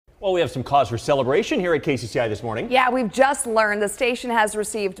Well, we have some cause for celebration here at KCCI this morning. Yeah, we've just learned the station has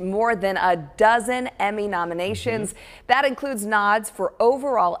received more than a dozen Emmy nominations. That includes nods for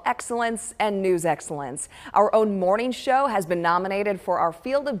overall excellence and news excellence. Our own morning show has been nominated for our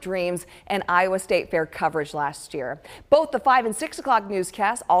Field of Dreams and Iowa State Fair coverage last year. Both the 5 and 6 o'clock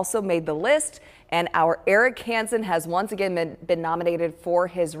newscasts also made the list, and our Eric Hansen has once again been nominated for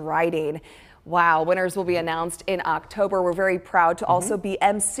his writing. Wow, winners will be announced in October. We're very proud to also be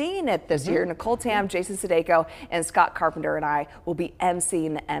emceeing it this year. Nicole Tam, Jason Sudeiko, and Scott Carpenter and I will be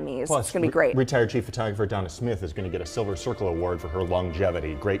emceeing the Emmys. Plus, it's going to be great. Retired chief photographer Donna Smith is going to get a Silver Circle Award for her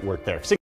longevity. Great work there.